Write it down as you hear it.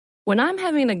When I'm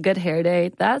having a good hair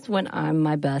day, that's when I'm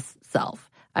my best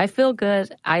self. I feel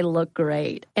good, I look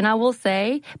great. And I will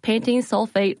say, Pantene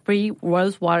Sulfate-Free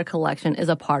Rose Water Collection is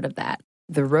a part of that.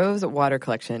 The Rose Water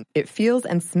Collection. It feels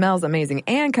and smells amazing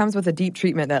and comes with a deep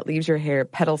treatment that leaves your hair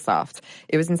petal soft.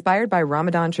 It was inspired by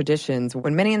Ramadan traditions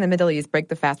when many in the Middle East break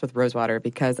the fast with rose water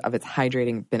because of its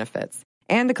hydrating benefits.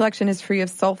 And the collection is free of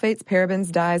sulfates,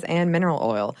 parabens, dyes, and mineral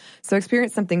oil. So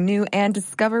experience something new and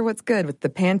discover what's good with the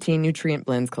Pantene Nutrient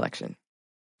Blends collection.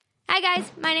 Hi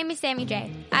guys, my name is Sammy J.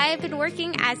 I've been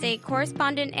working as a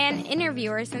correspondent and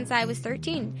interviewer since I was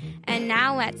 13. And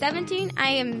now at 17,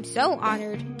 I am so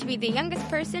honored to be the youngest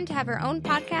person to have her own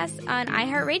podcast on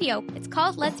iHeartRadio. It's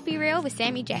called Let's Be Real with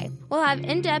Sammy J. We'll have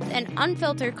in-depth and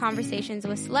unfiltered conversations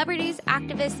with celebrities,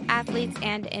 activists, athletes,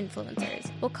 and influencers.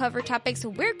 We'll cover topics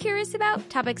we're curious about,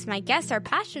 topics my guests are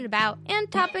passionate about, and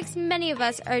topics many of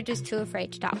us are just too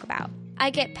afraid to talk about. I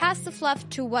get past the fluff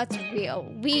to what's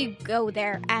real. We go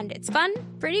there, and it's fun,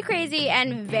 pretty crazy,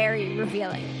 and very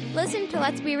revealing. Listen to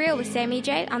Let's Be Real with Sammy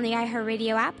J on the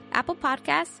iHeartRadio app, Apple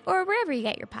Podcasts, or wherever you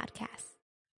get your podcasts.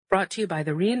 Brought to you by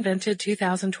the reinvented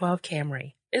 2012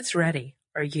 Camry. It's ready.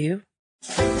 Are you?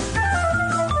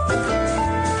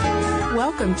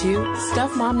 Welcome to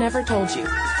Stuff Mom Never Told You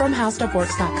from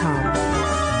HowStuffWorks.com.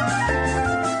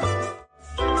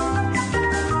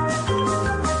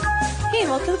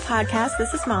 Welcome to the podcast.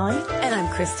 This is Molly. And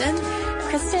I'm Kristen.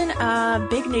 Kristen,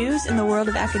 big news in the world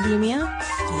of academia.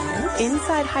 Yes.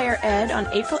 Inside Higher Ed on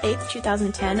April 8th,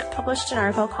 2010, published an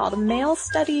article called Male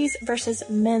Studies versus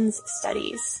Men's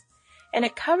Studies. And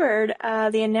it covered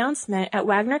the announcement at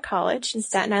Wagner College in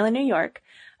Staten Island, New York,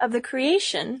 of the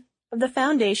creation of the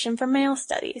Foundation for Male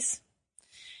Studies.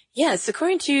 Yes,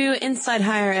 according to Inside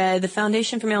Higher Ed, the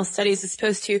Foundation for Male Studies is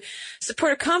supposed to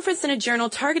support a conference and a journal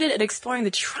targeted at exploring the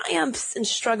triumphs and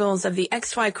struggles of the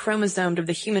XY chromosome of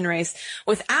the human race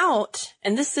without,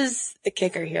 and this is the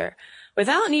kicker here,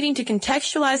 without needing to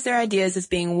contextualize their ideas as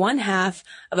being one half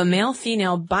of a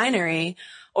male-female binary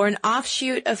or an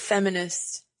offshoot of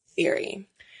feminist theory.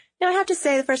 Now, I have to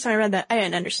say, the first time I read that, I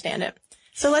didn't understand it.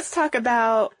 So let's talk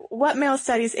about what male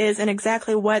studies is and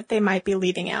exactly what they might be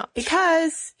leaving out.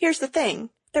 Because here's the thing.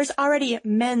 There's already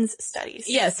men's studies.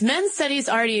 Yes, men's studies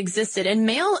already existed.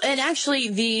 And actually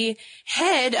the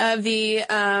head of the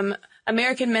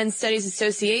American Men's Studies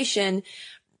Association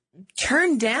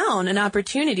turned down an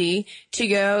opportunity to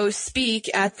go speak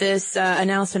at this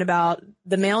announcement about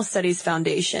the Male Studies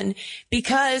Foundation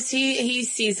because he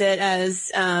sees it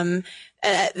as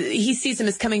he sees them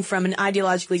as coming from an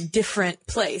ideologically different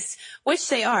place, which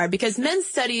they are, because men's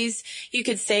studies, you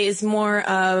could say, is more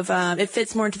of, it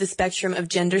fits more into the spectrum of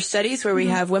gender studies, where we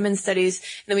have women's studies,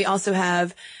 and then we also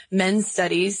have men's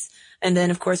studies, and then,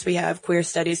 of course, we have queer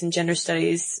studies and gender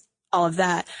studies, all of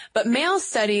that. But male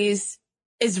studies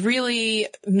is really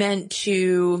meant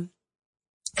to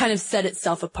kind of set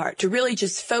itself apart, to really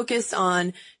just focus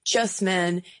on just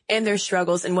men and their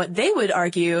struggles and what they would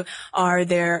argue are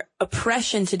their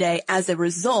oppression today as a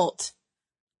result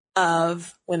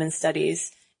of women's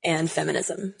studies and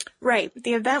feminism. Right.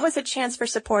 The event was a chance for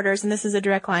supporters, and this is a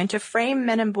direct line, to frame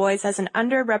men and boys as an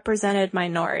underrepresented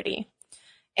minority.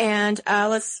 And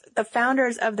the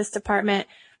founders of this department,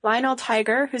 Lionel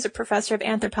Tiger, who's a professor of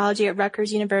anthropology at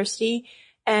Rutgers University,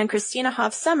 and Christina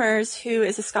Hoff Sommers, who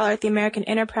is a scholar at the American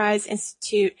Enterprise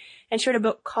Institute, and she wrote a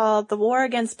book called The War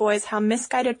Against Boys, How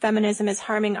Misguided Feminism is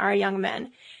Harming Our Young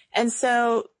Men. And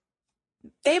so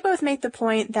they both make the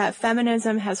point that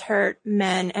feminism has hurt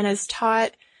men and has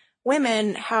taught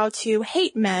women how to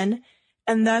hate men,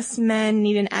 and thus men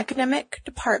need an academic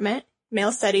department,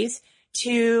 male studies,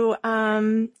 to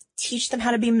teach them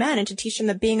how to be men and to teach them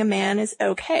that being a man is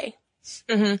okay.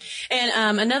 Mm-hmm.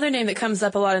 And another name that comes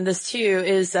up a lot in this too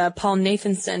is Paul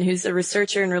Nathanson, who's a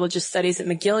researcher in religious studies at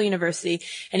McGill University,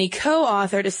 and he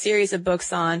co-authored a series of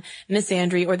books on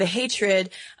misandry, or the hatred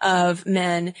of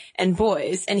men and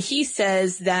boys. And he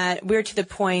says that we're to the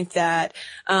point that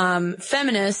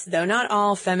feminists, though not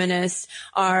all feminists,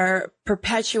 are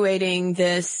perpetuating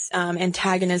this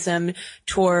antagonism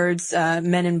towards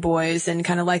men and boys, and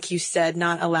kind of like you said,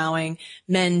 not allowing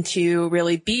men to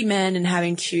really be men and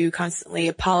having to constantly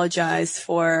apologize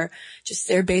for just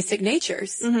their basic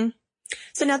natures. Mm-hmm.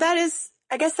 So now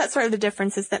I guess that's sort of the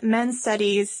difference, is that men's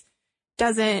studies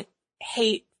doesn't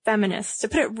hate feminists, to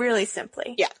put it really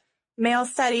simply. Yeah. Male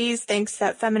Studies thinks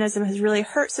that feminism has really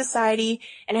hurt society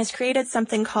and has created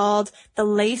something called the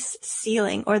lace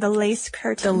ceiling or the lace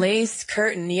curtain. The lace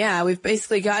curtain, yeah. We've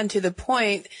basically gotten to the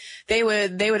point, they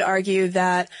would argue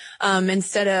that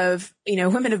instead of,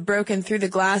 women have broken through the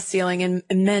glass ceiling and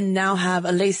men now have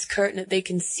a lace curtain that they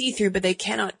can see through, but they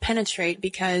cannot penetrate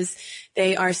because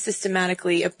they are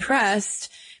systematically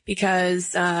oppressed.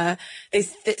 Because they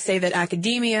say that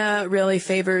academia really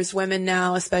favors women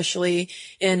now, especially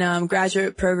in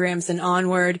graduate programs and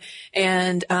onward,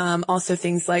 and also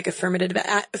things like affirmative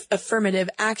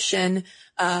action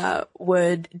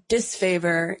would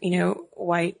disfavor,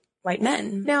 white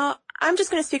men. Now, I'm just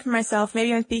going to speak for myself.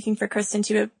 Maybe I'm speaking for Kristen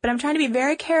too, but I'm trying to be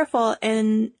very careful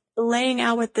in laying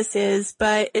out what this is.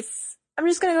 But I'm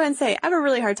just going to go ahead and say I have a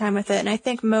really hard time with it, and I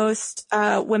think most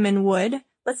women would.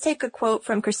 Let's take a quote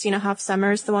from Christina Hoff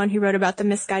Sommers, the one who wrote about the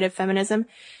misguided feminism.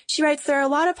 She writes, "There are a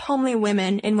lot of homely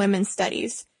women in women's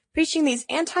studies. Preaching these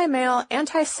anti-male,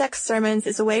 anti-sex sermons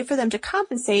is a way for them to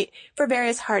compensate for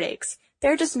various heartaches.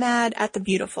 They're just mad at the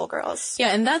beautiful girls." Yeah,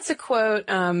 and that's a quote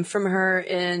from her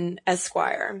in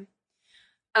Esquire.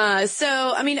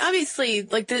 Obviously,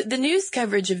 like the news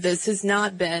coverage of this has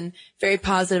not been very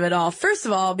positive at all. First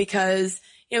of all, because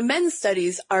men's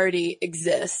studies already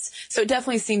exist. So it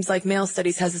definitely seems like male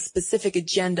studies has a specific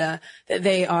agenda that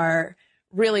they are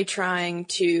really trying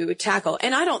to tackle.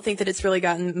 And I don't think that it's really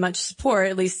gotten much support,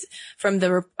 at least from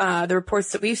the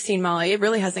reports that we've seen, Molly. It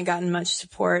really hasn't gotten much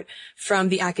support from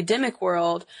the academic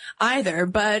world either.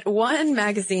 But one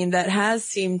magazine that has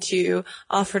seemed to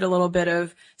offer a little bit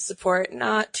of support,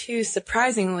 not too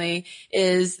surprisingly,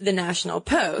 is the National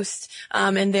Post.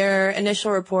 In their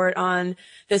initial report on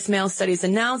this male studies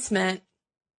announcement,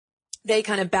 they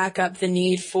kind of back up the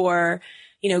need for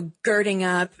girding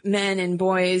up men and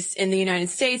boys in the United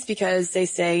States because they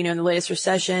say, in the latest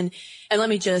recession, and let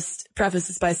me just preface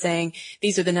this by saying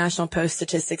these are the National Post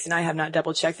statistics, and I have not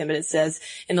double checked them, but it says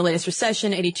in the latest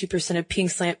recession, 82% of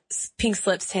pink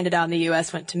slips handed out in the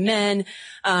U.S. went to men.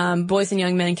 Boys and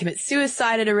young men commit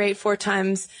suicide at a rate 4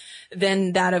 times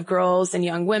than that of girls and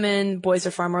young women. Boys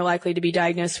are far more likely to be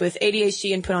diagnosed with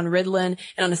ADHD and put on Ritalin.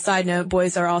 And on a side note,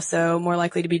 boys are also more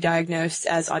likely to be diagnosed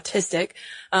as autistic.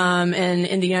 And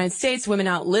in the United States, women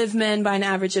outlive men by an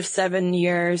average of 7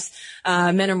 years.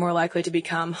 Men are more likely to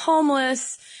become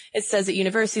homeless. It says at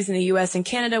universities in the U.S. and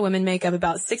Canada, women make up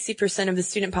about 60% of the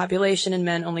student population and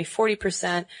men only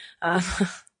 40%.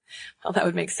 Well, that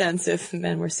would make sense if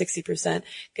men were 60%.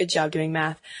 Good job doing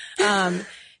math.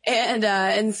 And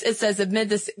it says amid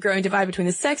this growing divide between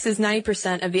the sexes,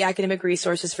 90% of the academic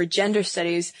resources for gender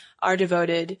studies are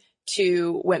devoted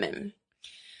to women.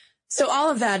 So all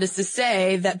of that is to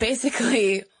say that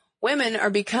basically women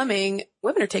are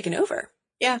taking over.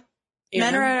 Yeah.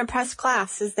 Men are an oppressed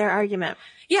class is their argument.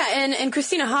 Yeah. And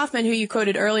Christina Hoffman, who you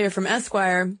quoted earlier from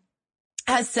Esquire,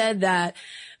 has said that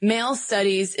male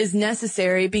studies is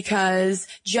necessary because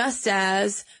just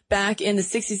as back in the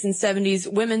 60s and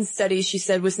 70s, women's studies, she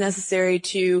said, was necessary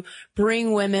to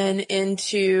bring women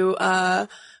into,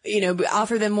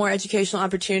 offer them more educational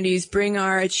opportunities, bring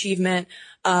our achievement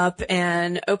up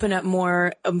and open up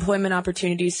more employment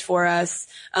opportunities for us.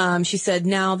 She said,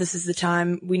 now this is the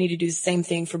time we need to do the same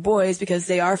thing for boys because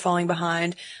they are falling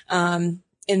behind,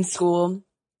 in school.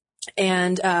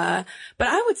 And, but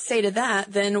I would say to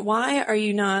that, then why are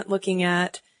you not looking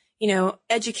at,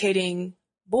 educating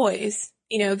boys?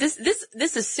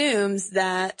 This assumes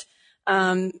that,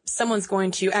 someone's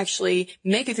going to actually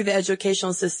make it through the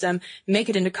educational system, make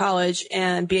it into college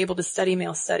and be able to study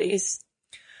male studies.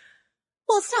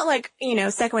 Well, it's not like,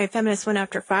 second wave feminists went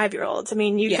after 5-year-olds. I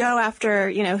mean, you go after,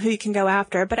 who you can go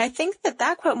after. But I think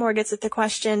that quote more gets at the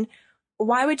question,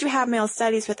 why would you have male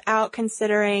studies without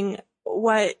considering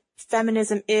what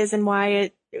feminism is and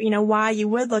why why you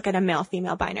would look at a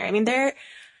male-female binary? I mean,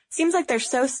 seems like they're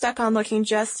so stuck on looking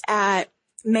just at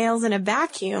males in a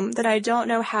vacuum that I don't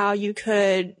know how you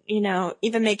could,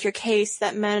 even make your case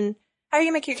that men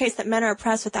are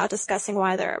oppressed without discussing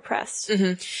why they're oppressed.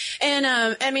 Mm-hmm. And,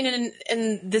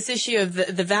 in this issue of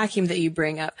the vacuum that you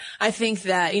bring up, I think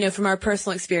that, from our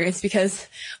personal experience, because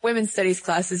women's studies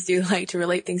classes do like to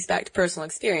relate things back to personal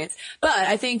experience. But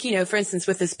I think, for instance,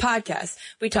 with this podcast,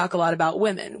 we talk a lot about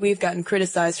women. We've gotten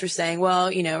criticized for saying, well,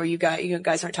 or you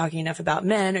guys aren't talking enough about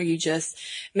men, or you just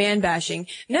man bashing.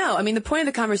 No, I mean, the point of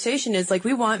the conversation is like,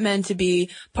 we want men to be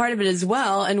part of it as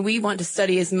well. And we want to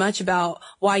study as much about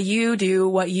why you do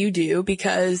what you do,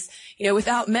 because,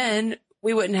 without men,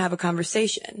 we wouldn't have a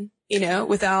conversation.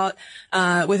 Without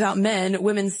men,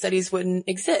 women's studies wouldn't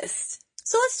exist.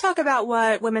 So let's talk about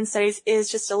what women's studies is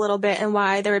just a little bit and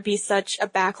why there would be such a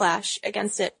backlash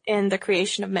against it in the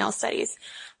creation of male studies.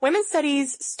 Women's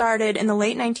studies started in the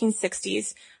late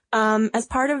 1960s as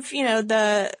part of, you know,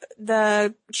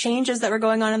 the changes that were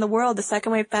going on in the world, the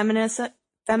second wave feminists,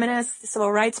 the civil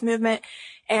rights movement.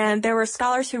 And there were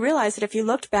scholars who realized that if you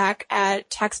looked back at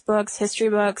textbooks, history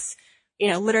books, you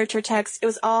know, literature texts, it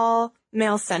was all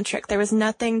male-centric. There was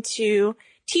nothing to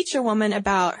teach a woman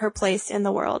about her place in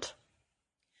the world.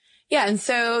 Yeah, and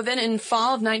so then in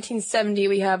fall of 1970,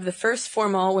 we have the first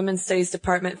formal women's studies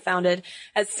department founded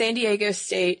at San Diego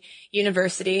State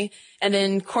University, and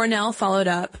then Cornell followed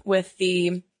up with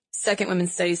the second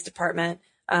women's studies department.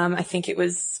 I think it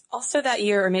was also that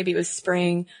year, or maybe it was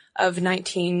spring of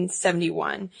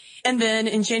 1971. And then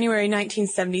in January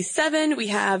 1977, we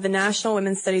have the National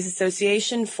Women's Studies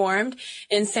Association formed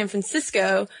in San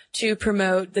Francisco to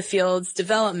promote the field's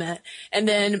development. And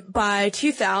then by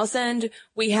 2000,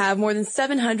 we have more than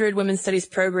 700 women's studies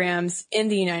programs in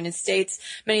the United States,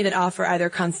 many that offer either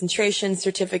concentration,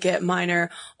 certificate, minor,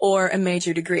 or a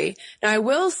major degree. Now, I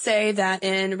will say that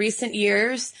in recent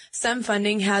years, some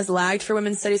funding has lagged for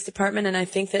women's studies department, and I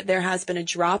think that there has been a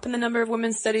drop in the number of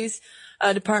women's studies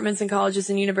departments in colleges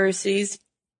and universities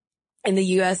in the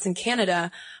U.S. and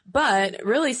Canada. But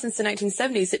really, since the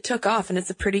 1970s, it took off, and it's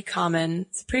a pretty common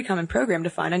program to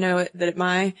find. I know that at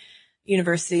my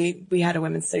university, we had a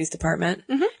women's studies department.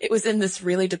 Mm-hmm. It was in this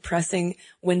really depressing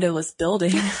windowless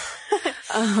building.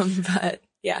 But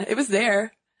yeah, it was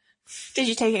there. Did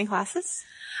you take any classes?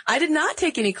 I did not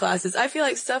take any classes. I feel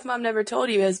like Stuff Mom Never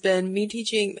Told You has been me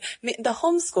teaching the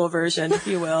homeschool version, if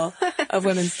you will, of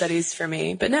women's studies for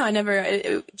me. But no,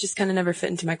 it just kind of never fit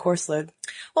into my course load.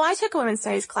 Well, I took a women's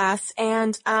studies class,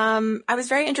 and I was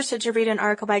very interested to read an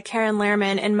article by Karen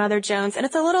Lehrman in Mother Jones, and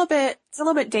it's a little bit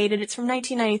dated. It's from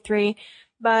 1993.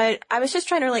 But I was just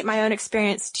trying to relate my own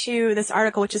experience to this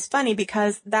article, which is funny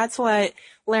because that's what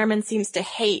Lehrman seems to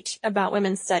hate about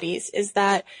women's studies, is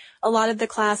that a lot of the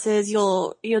classes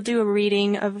you'll do a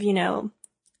reading of, you know,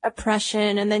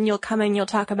 oppression, and then you'll come and you'll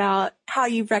talk about how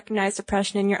you've recognized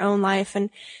oppression in your own life. And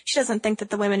she doesn't think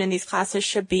that the women in these classes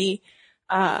should be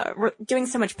doing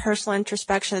so much personal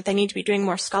introspection, that they need to be doing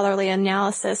more scholarly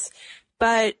analysis.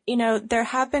 But, you know, there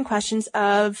have been questions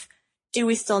of, do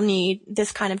we still need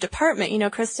this kind of department? You know,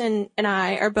 Kristen and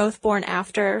I are both born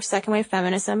after second wave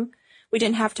feminism. We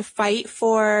didn't have to fight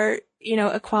for, you know,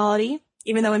 equality,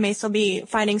 even though we may still be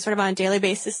fighting sort of on a daily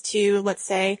basis to, let's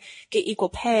say, get equal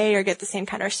pay or get the same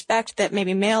kind of respect that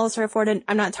maybe males are afforded.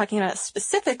 I'm not talking about it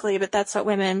specifically, but that's what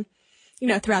women, you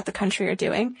know, throughout the country are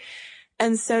doing.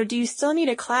 And so do you still need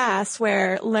a class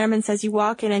where Lehrman says you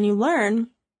walk in and you learn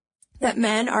that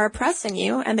men are oppressing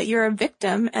you and that you're a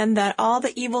victim and that all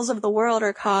the evils of the world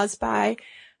are caused by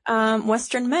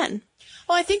Western men?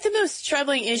 Well, I think the most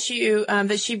troubling issue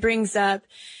that she brings up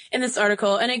in this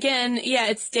article, and again, yeah,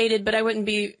 it's dated, but I wouldn't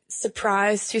be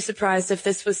too surprised if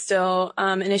this was still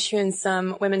an issue in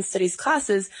some women's studies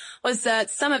classes, was that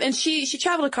and she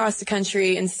traveled across the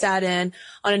country and sat in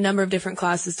on a number of different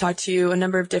classes, talked to a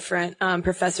number of different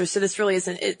professors. So this really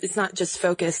it's not just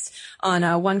focused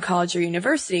on one college or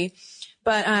university.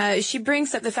 But she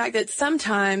brings up the fact that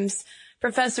sometimes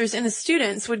professors and the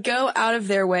students would go out of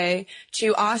their way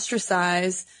to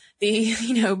ostracize the,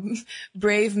 you know,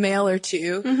 brave male or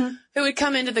two who would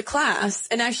come into the class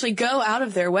and actually go out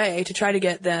of their way to try to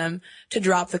get them to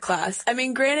drop the class. I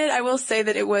mean, granted, I will say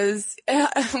that it was,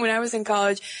 when I was in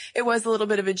college, it was a little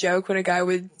bit of a joke when a guy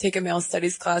would take a male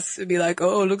studies class. It would be like,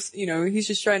 oh, looks, you know, he's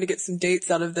just trying to get some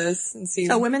dates out of this and seem.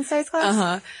 A women's studies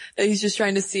class? That he's just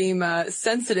trying to seem,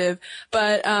 sensitive.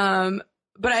 But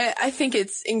I think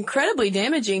it's incredibly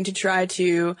damaging to try to,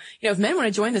 you know, if men want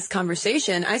to join this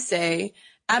conversation, I say,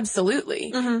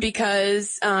 absolutely,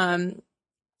 because,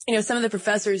 you know, some of the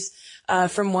professors,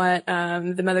 from what,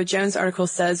 the Mother Jones article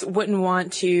says, wouldn't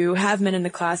want to have men in the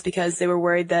class because they were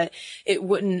worried that it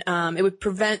would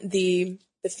prevent the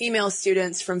female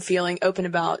students from feeling open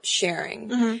about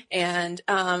sharing. And,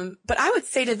 but I would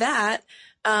say to that,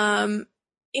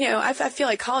 you know, I feel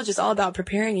like college is all about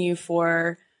preparing you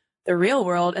for the real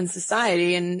world and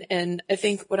society. And I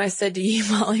think what I said to you,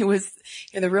 Molly, was,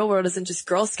 you know, the real world isn't just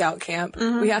Girl Scout camp.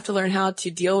 We have to learn how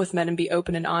to deal with men and be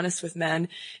open and honest with men,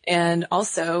 and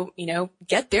also, you know,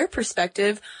 get their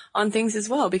perspective on things as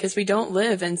well, because we don't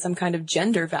live in some kind of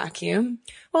gender vacuum.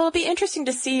 Well, it'll be interesting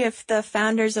to see if the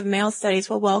founders of male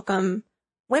studies will welcome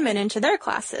women into their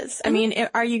classes. I mean,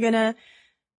 are you going to,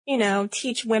 you know,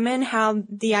 teach women how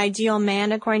the ideal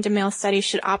man, according to male studies,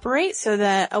 should operate so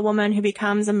that a woman who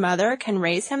becomes a mother can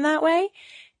raise him that way?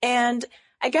 And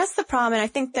I guess the problem, and I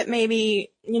think that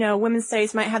maybe, you know, women's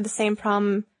studies might have the same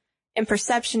problem in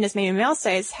perception as maybe male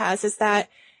studies has is that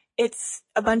it's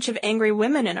a bunch of angry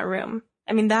women in a room.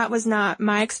 I mean, that was not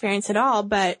my experience at all,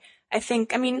 but I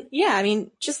think,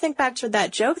 just think back to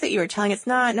that joke that you were telling. It's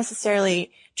not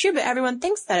necessarily true, but everyone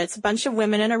thinks that it's a bunch of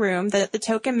women in a room, that the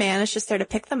token man is just there to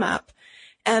pick them up,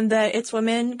 and that it's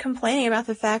women complaining about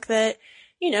the fact that,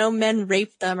 men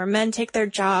rape them, or men take their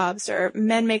jobs, or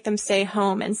men make them stay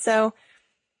home. And so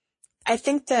I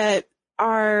think that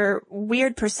our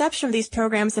weird perception of these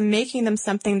programs and making them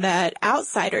something that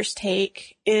outsiders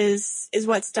take is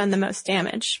what's done the most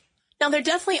damage. Now, there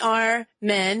definitely are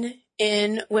men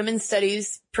in women's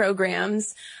studies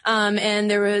programs. And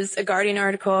there was a Guardian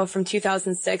article from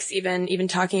 2006 even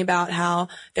talking about how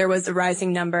there was a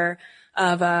rising number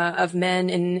of men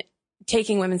in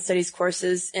taking women's studies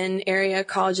courses in area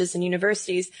colleges and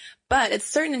universities. But at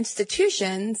certain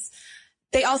institutions,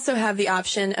 they also have the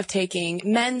option of taking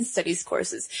men's studies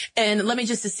courses. And let me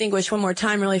just distinguish one more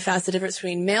time really fast the difference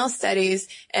between male studies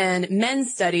and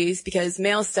men's studies, because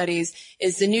male studies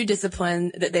is the new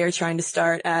discipline that they are trying to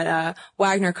start at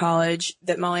Wagner College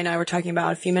that Molly and I were talking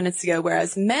about a few minutes ago,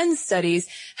 whereas men's studies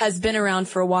has been around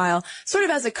for a while, sort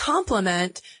of as a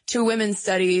complement to women's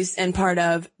studies and part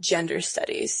of gender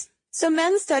studies. So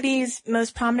Men's Studies'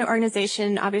 most prominent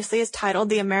organization obviously is titled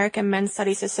the American Men's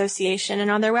Studies Association, and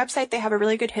on their website they have a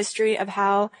really good history of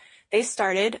how they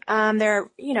started. They're,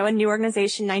 a new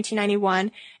organization,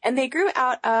 1991, and they grew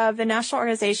out of the National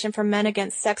Organization for Men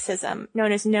Against Sexism,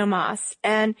 known as NOMAS.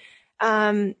 And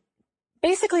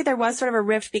basically there was sort of a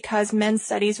rift because Men's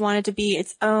Studies wanted to be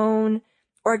its own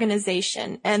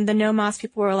organization, and the NOMAS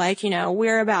people were like,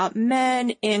 we're about men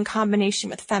in combination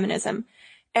with feminism.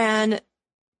 And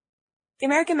the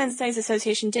American Men's Studies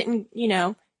Association didn't,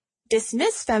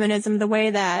 dismiss feminism the way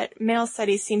that male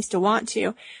studies seems to want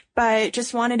to, but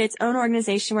just wanted its own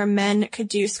organization where men could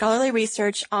do scholarly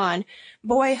research on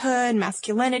boyhood,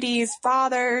 masculinities,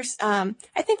 fathers. I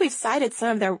think we've cited some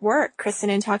of their work, Kristen,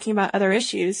 in talking about other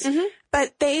issues. Mm-hmm.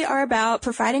 But they are about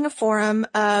providing a forum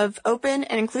of open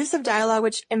and inclusive dialogue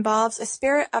which involves a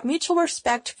spirit of mutual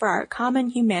respect for our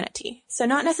common humanity. So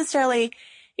not necessarily,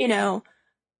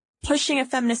 pushing a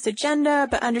feminist agenda,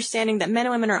 but understanding that men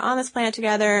and women are on this planet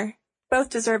together, both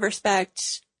deserve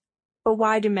respect, but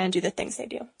why do men do the things they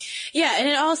do? Yeah, and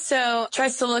it also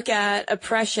tries to look at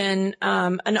oppression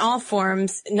in all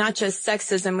forms, not just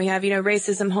sexism. We have,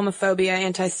 racism, homophobia,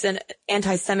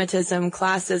 anti-Semitism,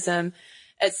 classism,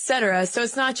 etc. So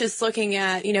it's not just looking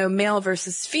at, male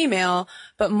versus female,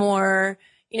 but more,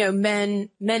 men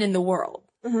in the world,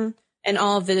 mm-hmm. and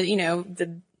all of the,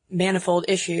 the manifold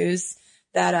issues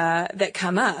that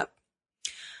come up.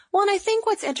 Well, and I think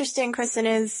what's interesting, Kristen,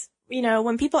 is,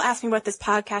 when people ask me what this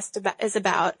podcast is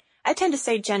about, I tend to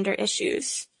say gender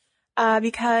issues,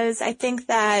 because I think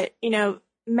that,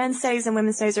 men's studies and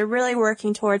women's studies are really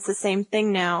working towards the same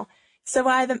thing now. So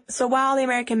while the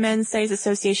American Men's Studies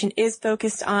Association is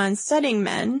focused on studying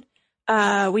men,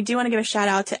 we do want to give a shout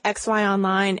out to XY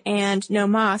Online and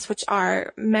NOMAS, which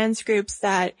are men's groups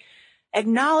that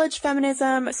acknowledge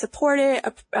feminism, support it,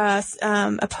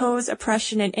 oppose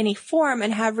oppression in any form,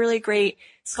 and have really great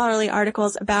scholarly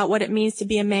articles about what it means to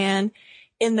be a man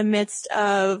in the midst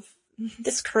of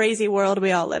this crazy world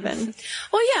we all live in.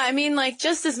 Well, yeah,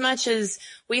 just as much as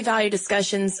we value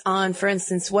discussions on, for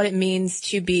instance, what it means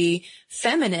to be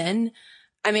feminine,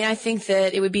 I think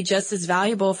that it would be just as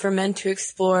valuable for men to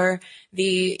explore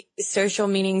the social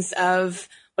meanings of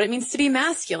what it means to be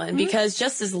masculine, mm-hmm. because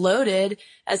just as loaded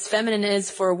as feminine is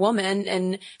for a woman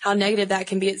and how negative that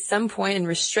can be at some point and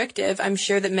restrictive, I'm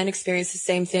sure that men experience the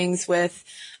same things with,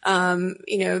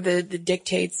 the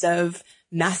dictates of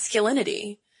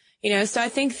masculinity, so I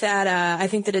think that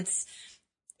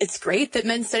it's great that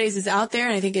men's studies is out there,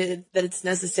 and I think that it's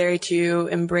necessary to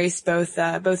embrace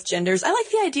both genders. I like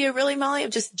the idea, really, Molly,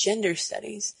 of just gender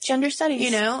studies. Gender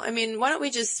studies. Why don't we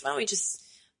just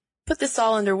put this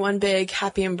all under one big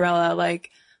happy umbrella, like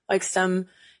some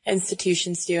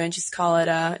institutions do, and just call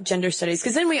it gender studies.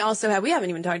 Because then we haven't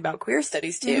even talked about queer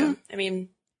studies too. Mm-hmm.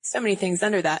 So many things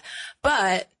under that.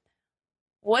 But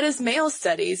what is male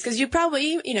studies? Because you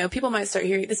probably, people might start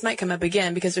hearing, this might come up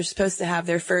again because they're supposed to have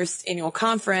their first annual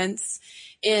conference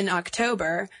in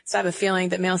October. So I have a feeling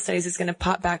that male studies is going to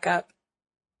pop back up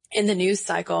in the news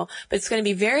cycle. But it's going to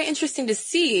be very interesting to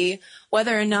see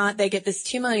whether or not they get this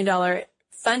 $2 million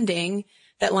funding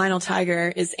that Lionel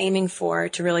Tiger is aiming for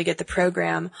to really get the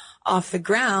program off the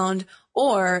ground,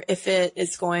 or if it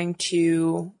is going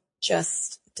to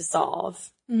just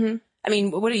dissolve. Mm-hmm.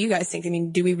 What do you guys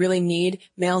think? Do we really need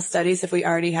male studies if we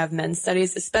already have men's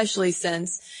studies, especially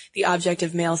since the object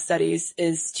of male studies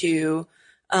is to,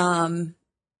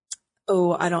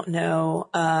 I don't know,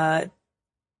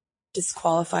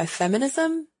 disqualify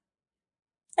feminism?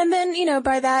 And then,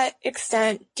 by that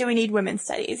extent, do we need women's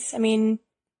studies? I mean,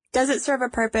 does it serve a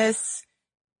purpose?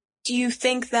 Do you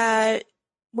think that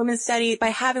by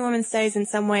having women's studies in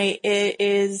some way, it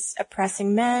is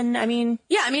oppressing men? I mean,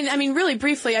 yeah, I mean, really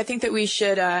briefly, I think that we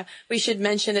should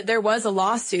mention that there was a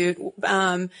lawsuit,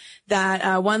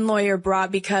 that, one lawyer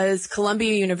brought because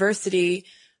Columbia University,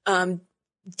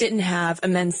 didn't have a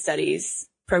men's studies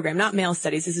program, not male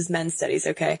studies. This is men's studies.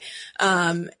 Okay.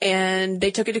 And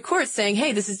they took it to court saying,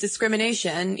 hey, this is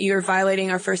discrimination. You're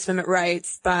violating our First Amendment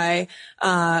rights by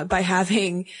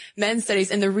having men's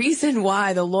studies. And the reason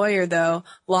why the lawyer, though,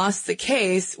 lost the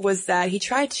case was that he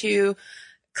tried to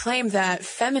claim that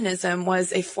feminism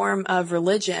was a form of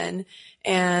religion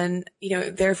and,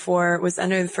 therefore was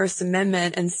under the First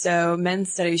Amendment. And so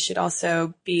men's studies should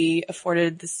also be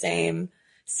afforded the same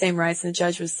rights. And the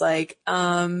judge was like,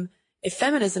 if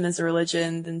feminism is a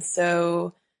religion, then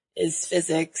so is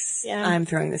physics. Yeah. I'm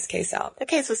throwing this case out. The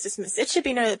case was dismissed. It should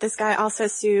be noted that this guy also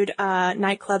sued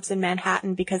nightclubs in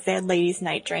Manhattan because they had ladies'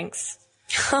 night drinks.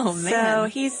 Oh man! So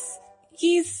he's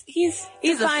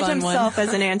defined himself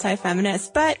as an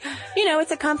anti-feminist, but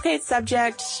it's a complicated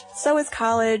subject. So is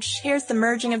college. Here's the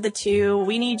merging of the two.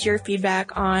 We need your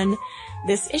feedback on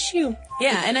this issue.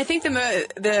 Yeah, and I think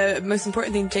the most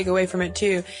important thing to take away from it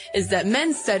too is that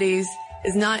men's studies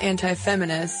is not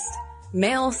anti-feminist.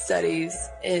 Male studies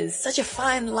is such a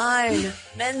fine line.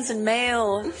 Men's and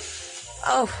male.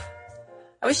 Oh,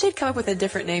 I wish they'd come up with a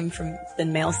different name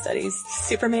than male studies.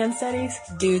 Superman studies?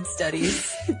 Dude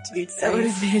studies. Dude studies. That would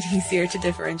have made it easier to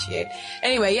differentiate.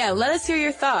 Anyway, yeah, let us hear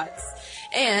your thoughts.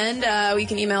 And you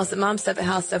can email us at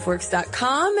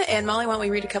momstuff@howstuffworks.com. And Molly, why don't we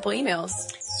read a couple emails?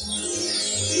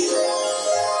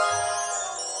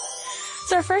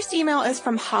 So our first email is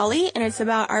from Holly, and it's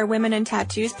about our Women in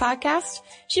Tattoos podcast.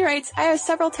 She writes, I have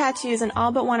several tattoos, and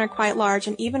all but one are quite large,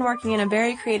 and even working in a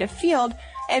very creative field,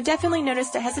 I have definitely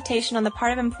noticed a hesitation on the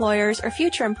part of employers or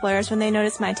future employers when they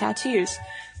notice my tattoos.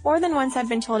 More than once I've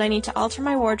been told I need to alter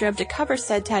my wardrobe to cover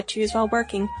said tattoos while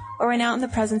working or when out in the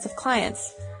presence of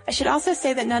clients. I should also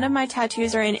say that none of my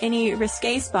tattoos are in any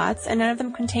risque spots, and none of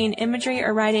them contain imagery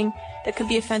or writing that could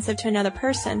be offensive to another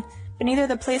person. But neither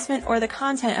the placement or the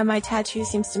content of my tattoos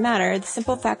seems to matter. The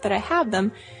simple fact that I have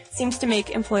them seems to make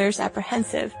employers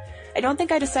apprehensive. I don't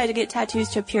think I decided to get tattoos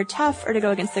to appear tough or to go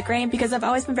against the grain because I've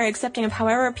always been very accepting of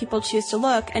however people choose to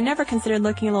look and never considered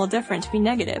looking a little different to be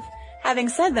negative. Having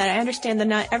said that, I understand that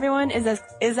not everyone is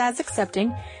as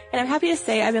accepting, and I'm happy to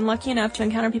say I've been lucky enough to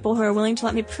encounter people who are willing to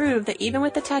let me prove that even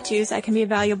with the tattoos, I can be a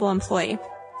valuable employee.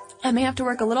 I may have to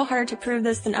work a little harder to prove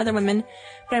this than other women,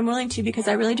 but I'm willing to because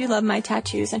I really do love my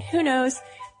tattoos, and who knows,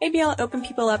 maybe I'll open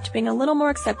people up to being a little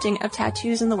more accepting of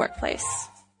tattoos in the workplace.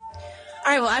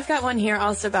 All right, well, I've got one here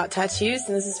also about tattoos,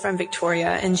 and this is from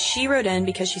Victoria, and she wrote in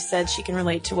because she said she can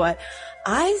relate to what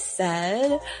I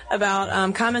said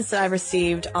about comments that I've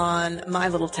received on my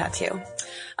little tattoo.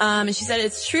 And she said,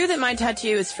 it's true that my tattoo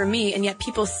is for me, and yet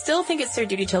people still think it's their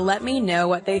duty to let me know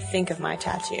what they think of my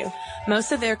tattoo.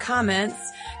 Most of their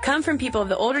comments come from people of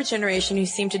the older generation who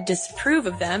seem to disapprove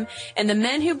of them, and the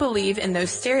men who believe in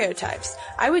those stereotypes.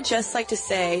 I would just like to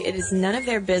say it is none of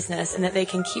their business and that they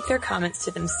can keep their comments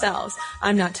to themselves.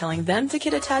 I'm not telling them to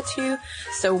get a tattoo,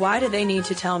 so why do they need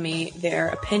to tell me their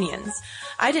opinions?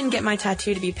 I didn't get my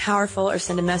tattoo to be powerful or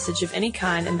send a message of any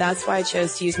kind, and that's why I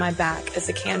chose to use my back as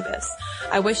a canvas.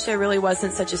 I wish there really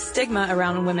wasn't such a stigma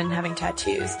around women having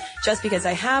tattoos. Just because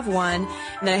I have one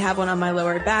and that I have one on my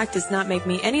lower back does not make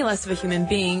me any less of a human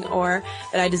being or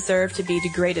that I deserve to be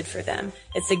degraded for them.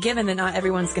 It's a given that not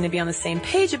everyone's going to be on the same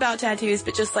page about tattoos,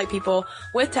 but just like people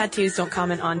with tattoos don't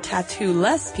comment on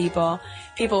tattoo-less people,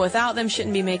 people without them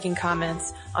shouldn't be making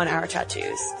comments on our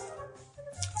tattoos.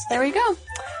 So there we go.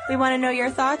 We want to know your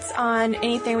thoughts on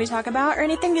anything we talk about or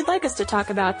anything you'd like us to talk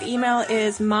about. The email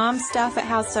is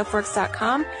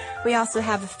momstuff@howstuffworks.com. We also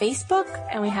have a Facebook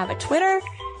and we have a Twitter,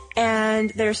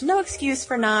 and there's no excuse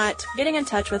for not getting in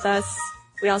touch with us.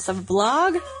 We also have a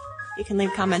blog. You can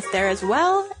leave comments there as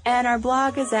well, and our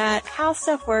blog is at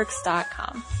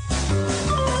howstuffworks.com.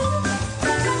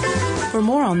 For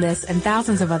more on this and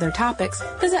thousands of other topics,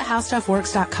 visit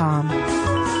howstuffworks.com.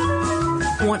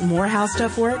 Want more How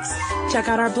Stuff Works? Check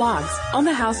out our blogs on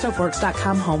the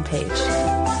howstuffworks.com homepage.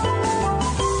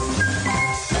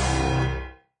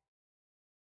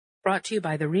 Brought to you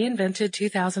by the reinvented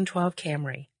 2012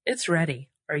 Camry. It's ready.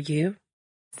 Are you?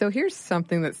 So here's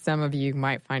something that some of you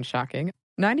might find shocking.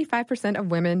 95%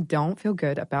 of women don't feel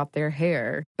good about their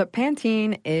hair. But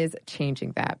Pantene is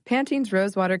changing that. Pantene's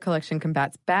Rosewater collection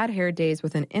combats bad hair days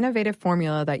with an innovative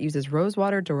formula that uses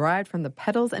rosewater derived from the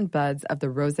petals and buds of the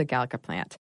Rosa gallica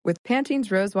plant. With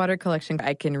Pantene's Rosewater collection,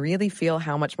 I can really feel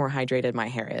how much more hydrated my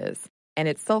hair is. And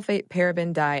it's sulfate,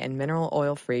 paraben, dye, and mineral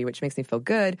oil free, which makes me feel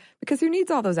good because who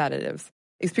needs all those additives?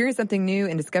 Experience something new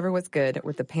and discover what's good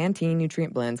with the Pantene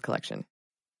Nutrient Blends collection.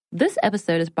 This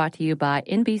episode is brought to you by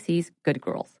NBC's Good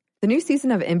Girls. The new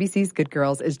season of NBC's Good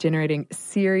Girls is generating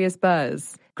serious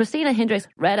buzz. Christina Hendricks,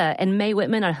 Retta, and Mae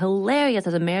Whitman are hilarious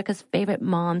as America's favorite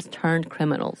moms turned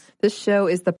criminals. This show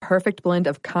is the perfect blend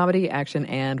of comedy, action,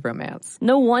 and romance.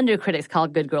 No wonder critics call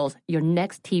Good Girls your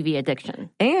next TV addiction.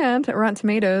 And Rotten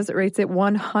Tomatoes rates it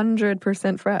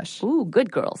 100% fresh. Ooh, Good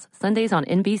Girls, Sundays on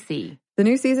NBC. The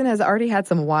new season has already had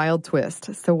some wild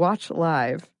twists, so watch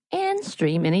live. And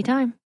stream anytime.